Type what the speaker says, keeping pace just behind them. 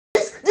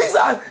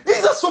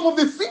These are some of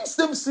the things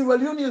them Sierra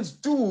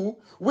Leoneans do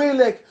where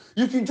like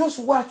you can just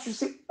watch, you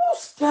say,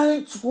 what's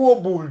kind of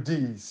trouble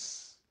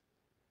this?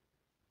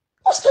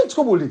 What's kind of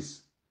trouble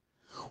this?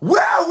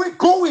 Where are we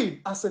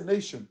going as a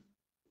nation?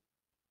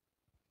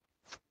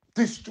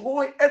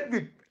 Destroy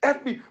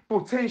every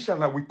potential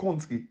that we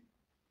country.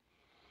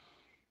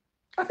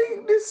 I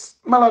think this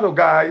Malado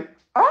guy,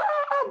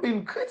 I've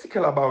been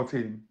critical about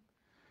him.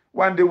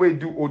 One day we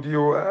do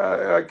audio,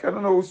 I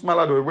don't know who's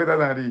Malado, whether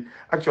the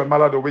actual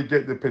Malado we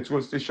get the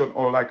petrol station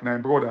or like my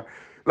brother.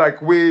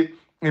 Like we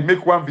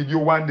make one video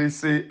one day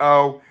say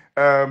how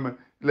my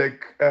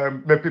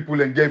people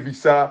and get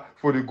visa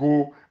for the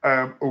go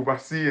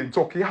overseas and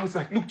Turkey. I was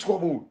like, look,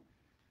 trouble.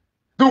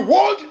 The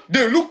world,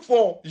 they look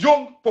for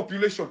young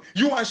population.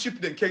 You and ship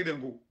them, carry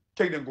them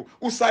go.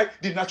 Usai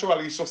the natural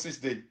resources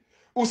there.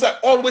 Usai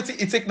always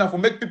it take now for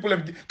make people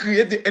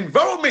create the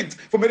environment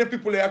for many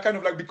people they are kind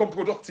of like become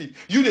productive.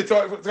 You they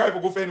try to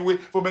go for anyway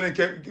for many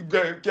get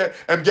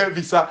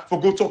visa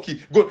for go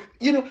Turkey. Go,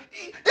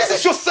 this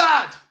is just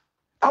sad.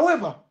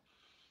 However,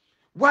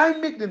 why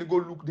make them go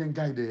look them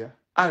guy there?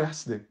 I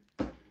ask them.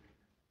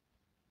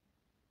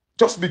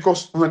 Just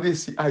because when they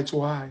see eye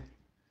to eye.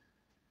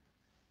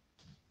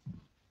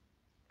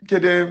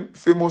 Get them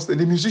famous, the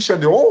musician,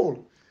 they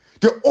all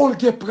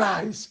get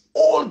prize.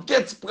 All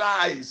get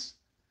prize.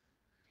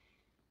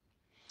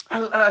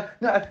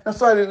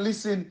 That's why I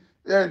listen.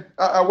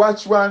 I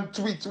watch one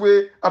tweet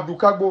where Abdul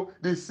Kagbo,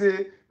 they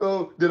say,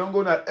 oh, they don't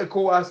go to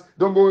ECOWAS,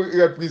 don't go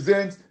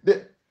represent.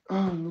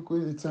 Look where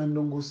the time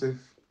don't go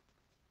safe.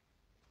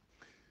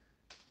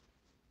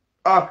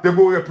 They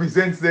go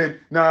represent them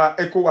now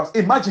ECOWAS.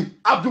 Imagine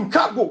Abdul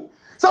Kagbo.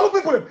 Some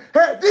people,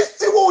 hey, this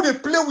thing who they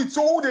play with,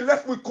 so who they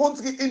left with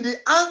country in the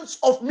hands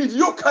of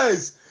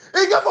mediocres.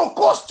 It gave a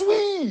cost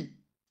we.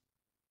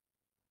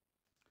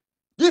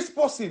 This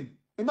person,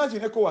 imagine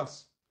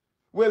ECOWAS,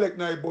 where like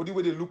now body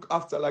where they look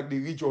after like the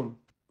region.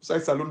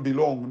 Besides Salone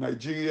belong,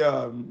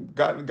 Nigeria,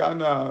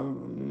 Ghana,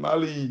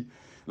 Mali,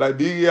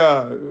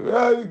 Liberia,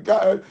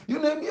 you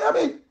name it. I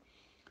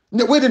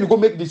mean, where then you go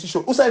make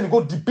decision? Also, you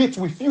go debate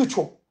with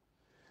future.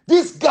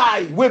 This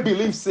guy will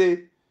believe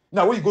say.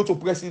 Now, when you go to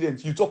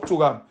president, you talk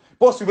to him.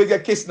 Boss, you will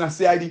get case in a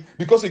CID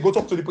because you go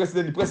talk to the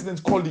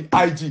president call the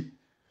IG.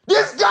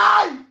 This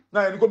guy!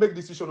 Now, you go make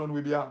decision on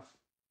our behalf.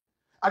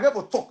 I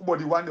never talk about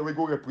the one that we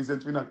go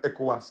represent with an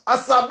ECOWAS. I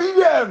sabi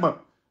them!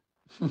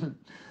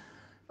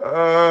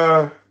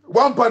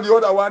 One part the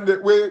other one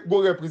that we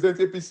go represent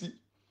APC.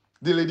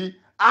 The lady.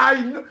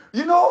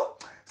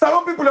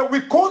 Some people that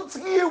we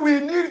country, we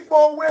need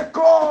for wake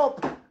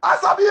up. I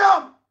sabi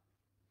them!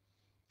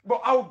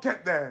 But I'll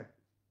get there.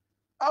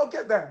 I'll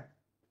get there.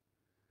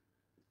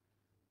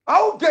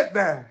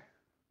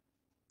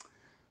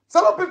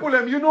 Some people,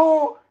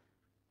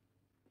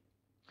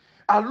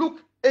 I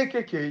look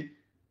AKK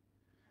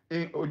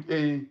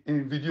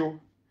in video.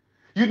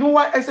 You know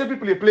why I say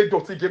people they play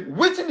dirty game?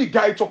 Waiting the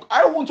guy talk.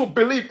 I want to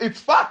believe it's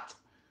fact.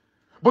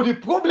 But the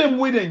problem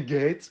we then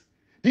get,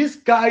 these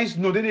guys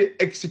know that they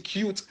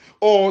execute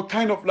or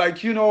kind of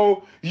like,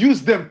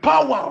 use them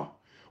power.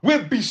 We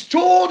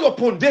bestowed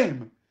upon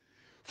them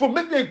for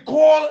make them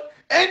call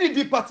any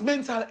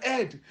departmental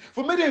head,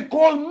 for me they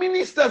call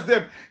ministers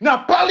them.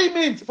 Now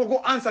parliament for go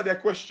answer their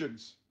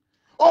questions.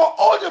 Or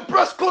all the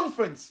press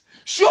conference.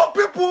 Show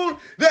people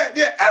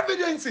their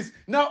evidences.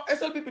 Now,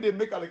 SL people they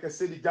make like I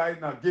say the guy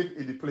now gave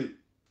in the play.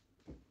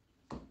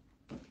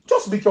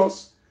 Just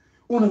because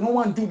no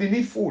one do the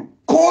needful.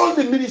 Call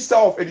the Minister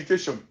of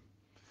Education.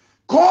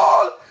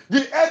 Call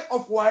the head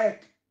of WAEC.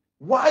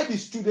 Why the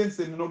students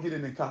they not get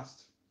in the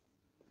cast?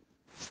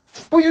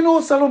 But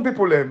salon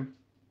people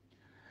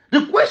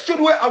the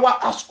question where our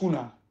ask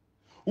now,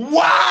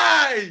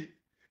 why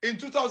in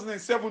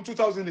 2007,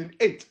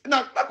 2008?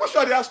 Now, that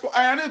question they ask,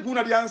 I ain't going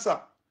to the answer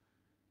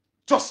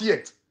just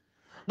yet.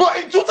 But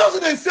in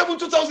 2007,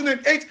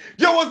 2008,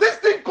 there was this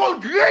thing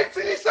called Great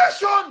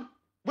Recession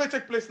where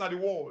take place in the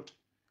world.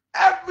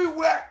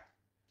 Everywhere.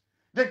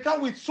 They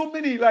come with so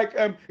many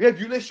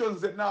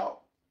regulations that now,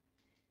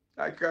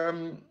 I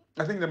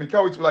think they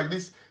come with like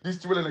this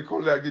children they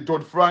call like the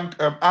Dodd-Frank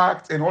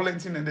Act and all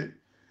that thing and they.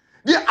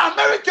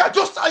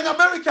 Just in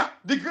America,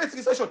 the Great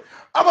Recession,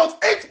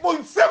 about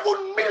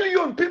 8.7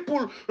 million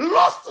people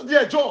lost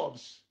their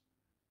jobs.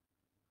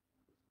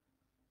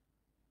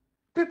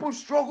 People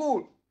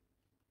struggle.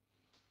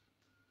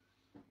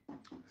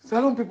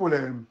 Salon people,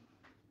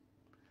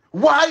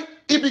 why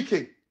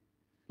EBK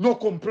no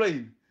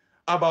complain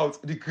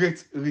about the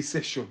Great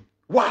Recession?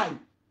 Why?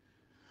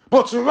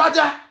 But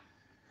rather,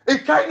 a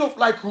kind of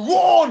like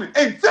run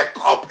and take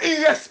up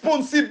a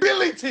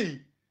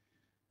responsibility.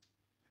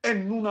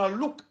 And Nuna,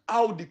 look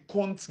how the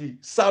country,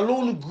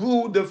 Salone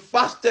grew the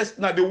fastest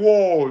in the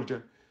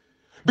world.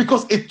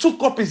 Because it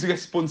took up its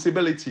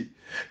responsibility.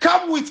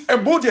 Come with a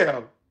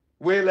model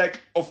where,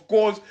 of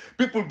course,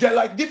 people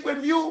get different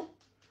view.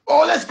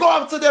 Oh, let's go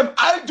after them.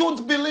 I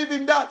don't believe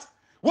in that.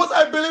 What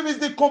I believe is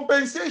the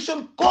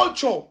compensation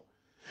culture.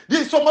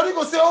 Somebody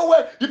go say, oh,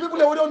 well, the people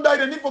that we don't die,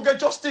 they need to get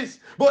justice.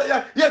 But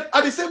yet,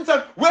 at the same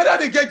time, whether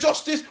they get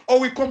justice or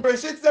we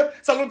compensate them,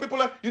 salon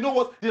people are, you know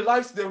what, their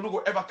lives, they will not go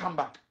ever come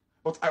back.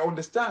 But I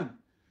understand.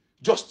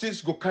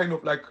 Justice go kind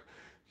of like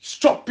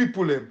stop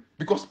people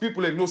because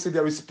people know say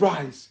there is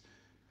price.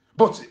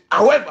 But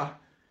however,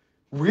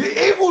 we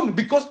even,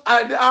 because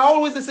I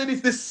always say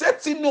this, the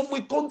setting of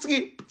a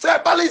country,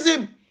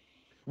 tribalism,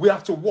 we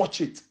have to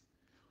watch it.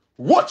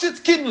 Watch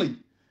it keenly.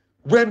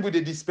 When will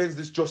they dispense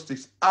this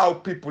justice? How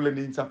people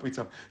interpret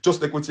them.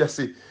 Just like what you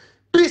say.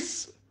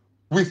 Peace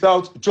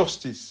without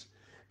justice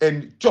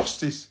and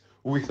justice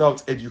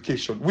without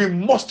education. We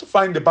must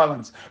find the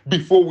balance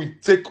before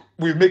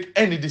we make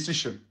any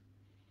decision.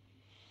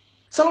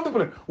 Some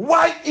people,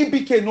 why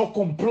EBK not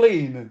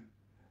complain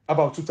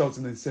about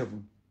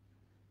 2007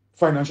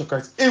 financial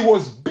crisis? It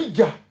was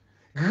bigger,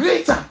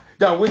 greater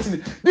than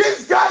waiting.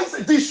 These guys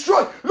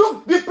destroyed.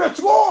 Look, the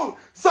petrol.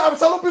 Some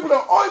people,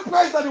 the oil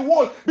price at the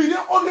world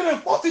began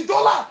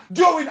 $140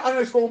 during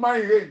Ernest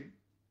Omari reign.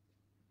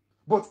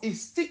 But it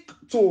stick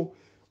to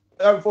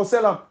for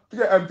selling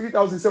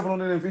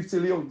 3,750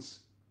 leons.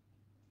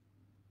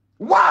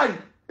 Why?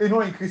 It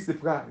not increase the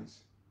price.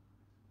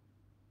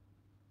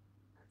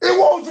 It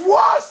was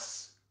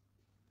worse.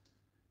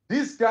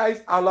 These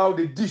guys allowed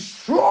the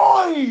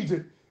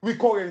destroyed with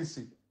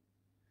currency.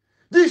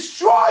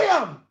 Destroy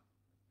them.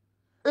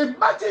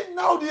 Imagine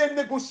now they are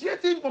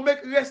negotiating for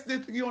make less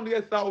than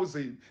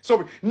 300,000.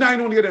 Sorry,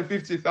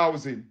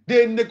 950,000.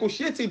 They are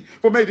negotiating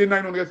for make the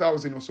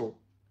 900,000 or so.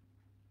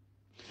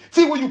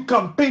 See what you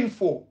campaign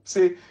for.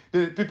 Say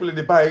the people in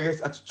the buy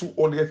rest at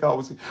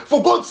 200,000.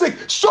 For God's sake,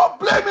 stop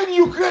blaming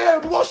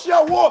Ukraine,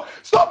 Russia war.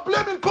 Stop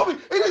blaming COVID.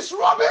 It is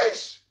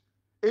rubbish.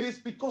 It is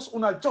because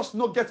una just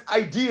not get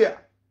idea.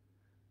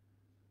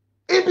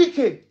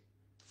 EBK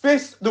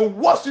faced the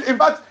worst. In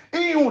fact,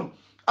 even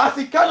as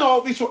a kind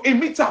of official,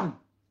 in midterm,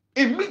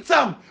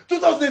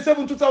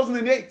 2007,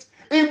 2008,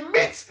 in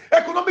mid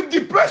economic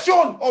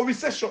depression or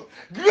recession,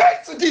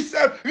 great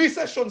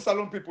recession,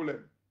 salon people.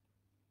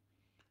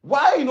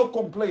 Why you not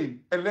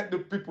complain and let the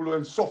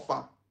people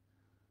suffer?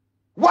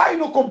 Why you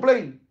not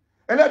complain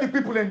and let the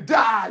people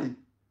die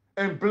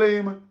and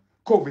blame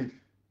COVID?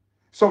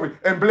 Sorry,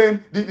 and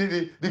blame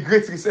the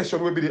Great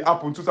Recession will be the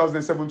happen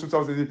 2007,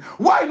 2008.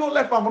 Why not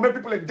let my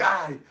people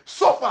die,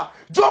 suffer,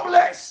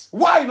 jobless?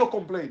 Why not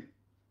complain?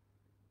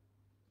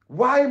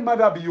 Why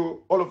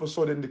Madabio all of a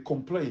sudden they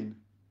complain?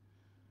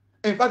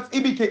 In fact,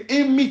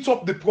 it meets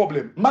up the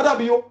problem.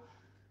 Madabio,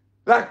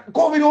 like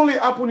COVID only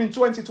happened in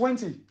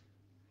 2020.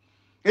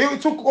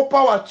 It took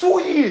power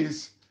 2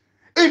 years.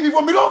 If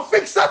we don't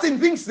fix certain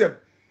things, them,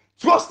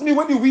 trust me,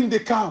 when the wind they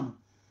come,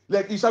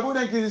 like Ishago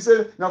then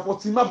say now for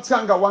Timab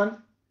Tanga one.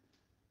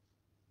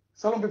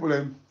 Salon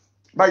people,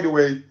 by the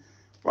way,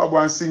 I go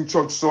and sing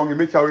church song and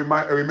make I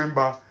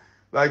remember,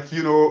 like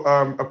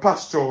a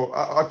pastor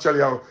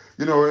actually,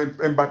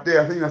 and but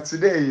there I think that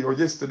today or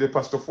yesterday,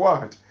 Pastor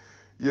Fuad,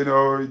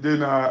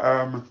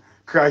 doing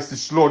Christ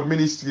is Lord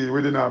ministry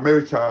within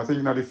America. I think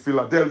in the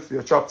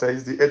Philadelphia chapter,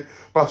 he's the head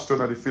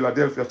pastor in the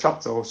Philadelphia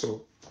chapter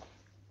also.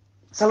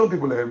 Salon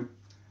people, in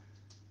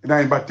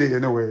bad day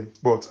anyway,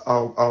 but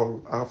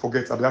I'll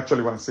forget. I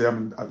actually want to say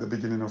I'm at the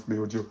beginning of my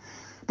audio.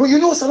 But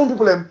salon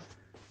people,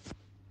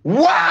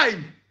 why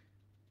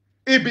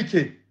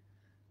EBK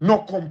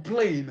not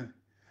complain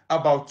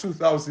about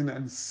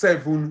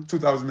 2007,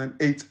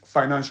 2008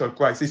 financial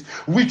crisis,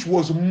 which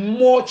was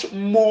much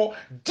more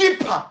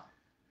deeper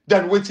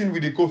than waiting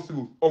we go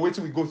through or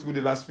waiting we go through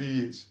the last few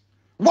years?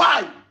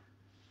 Why?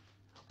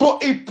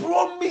 But he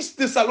promised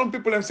the salon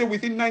people and say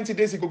within 90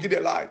 days he could get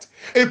their light.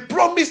 He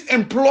promised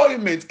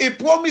employment. He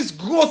promised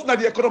growth in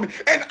the economy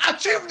and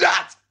achieve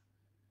that.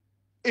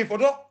 If I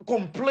don't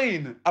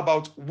complain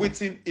about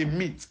waiting a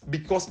meet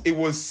because it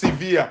was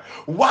severe,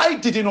 why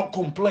did he not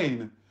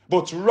complain?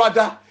 But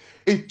rather,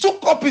 he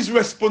took up his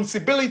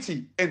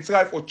responsibility and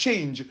tried for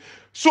change.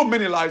 So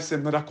many lives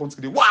in another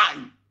country. Why?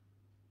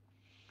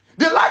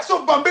 The likes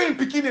of Bambe and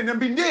Pekin and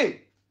Mbinde,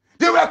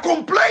 they were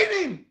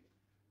complaining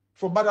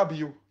for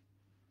Madabio,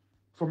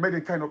 for many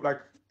kind of like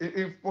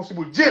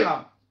impossible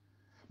jailer.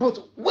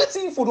 But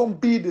waiting for them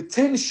be the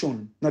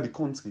tension in the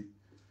country.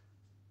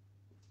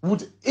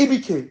 Would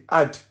EBK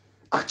had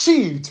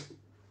achieved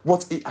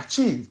what he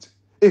achieved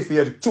if he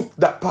had took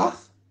that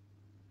path?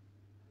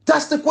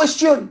 That's the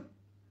question.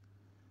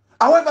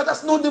 However,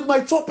 that's not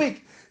my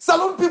topic.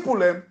 Salon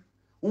people,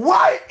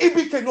 why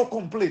EBK not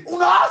complain?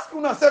 Una ask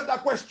yourself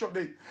that question.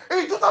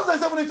 In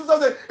 2007 and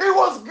 2008,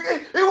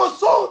 it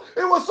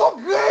was so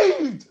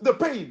grave, the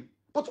pain.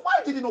 But why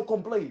did he not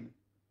complain?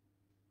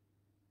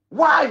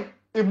 Why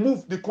he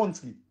moved the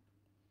country?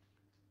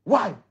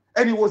 Why?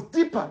 And it was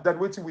deeper than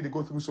waiting we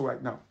go through so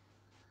right now.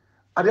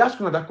 I ask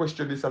you that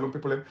question, this salon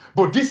people.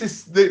 But this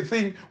is the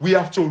thing we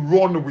have to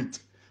run with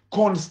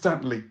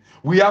constantly.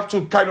 We have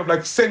to kind of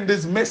like send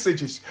these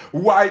messages.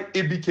 Why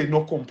EBK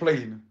not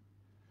complain?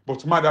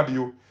 But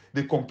Madabio,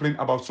 they complain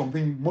about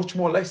something much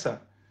more lesser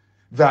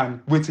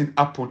than waiting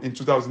happen in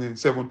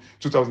 2007,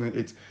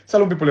 2008.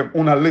 Salon people,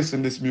 wanna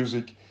listen this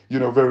music. you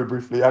know, very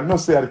briefly. I'm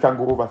not saying I can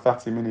go over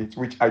 30 minutes,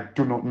 which I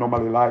do not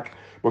normally like,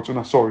 but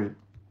I'm sorry.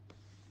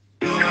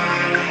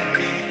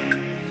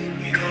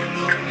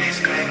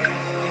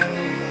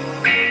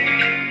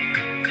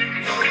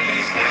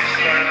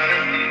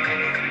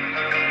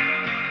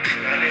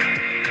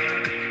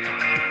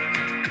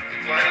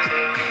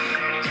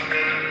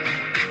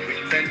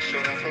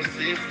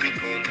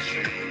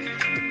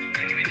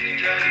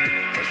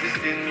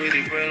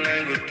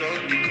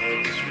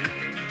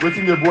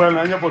 Waiting the boy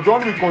line for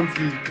done with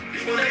country.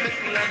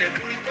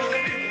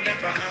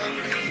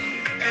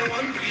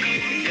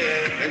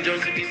 And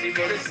just busy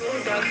for the soul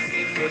that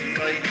see for the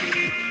fight.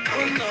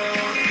 Oh no,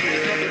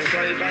 it's not a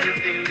tribal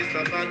thing, this a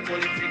bad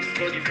politics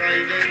for the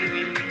fight and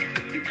win.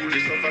 People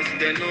they suffer, see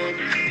they know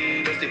be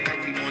seen. Just they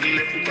pack the money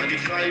left up on the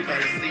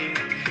tribal scene.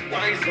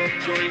 Wise up,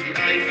 join the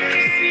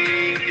iPhone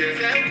scene. Yeah,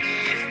 tell me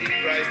it's the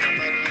price of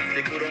my kids.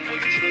 They could on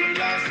what you show the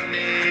last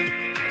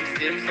name. The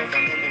same stuff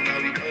and no more now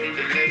we all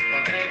the left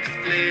for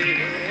explain.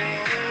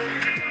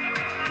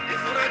 If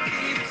I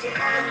keep so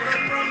hard,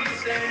 I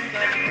promise them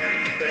that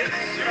I'm the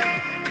best.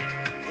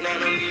 I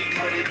don't need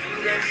for the two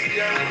that see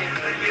I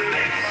you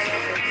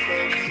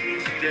from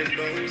then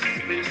don't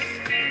miss.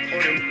 Or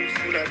them push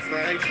to that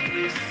side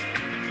miss.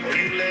 Or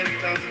you left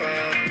that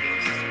far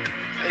miss.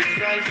 I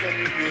cry from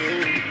you.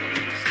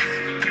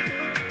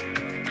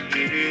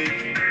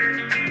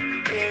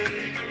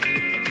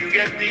 You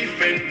get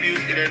different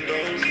views then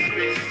don't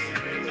miss.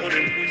 Or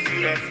them push to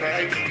that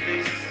side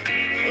miss.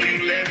 Or you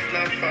left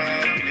that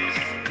far miss.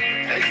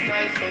 I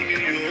cry from you.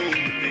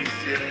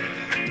 Yeah.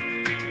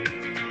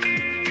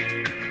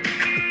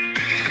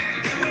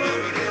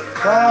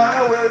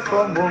 Far away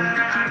from home,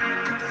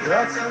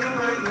 that's the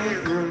way we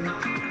do.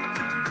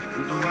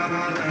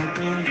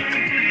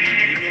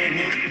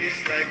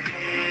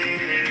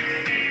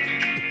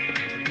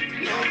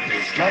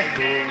 Like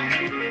home.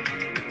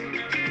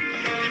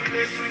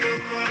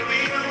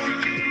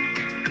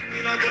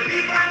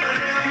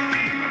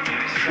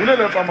 We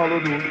never have a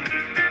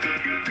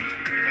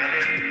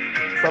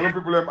salon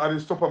people are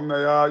stop them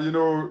now. You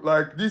know,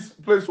 like this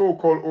place we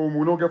call home,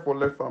 we don't get for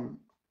left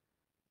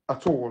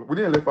at all. We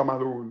didn't leave them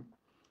alone.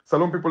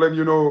 Salon people,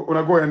 you know, when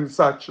I go and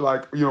search,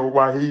 like, you know,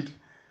 Wahid,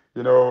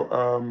 you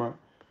know,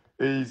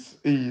 he's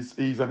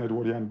an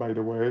Edwardian, by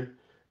the way.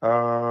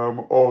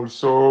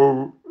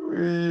 Also,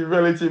 he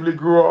relatively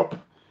grew up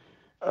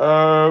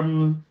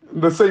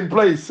the same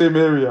place, same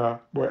area.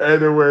 But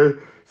anyway,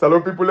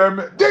 Salon people,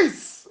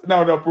 this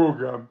now the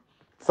program,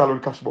 Salon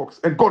Cashbox.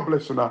 And God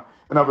bless you now.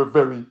 And have a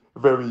very,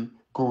 very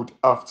good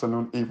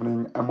afternoon,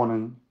 evening, and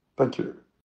morning. Thank you.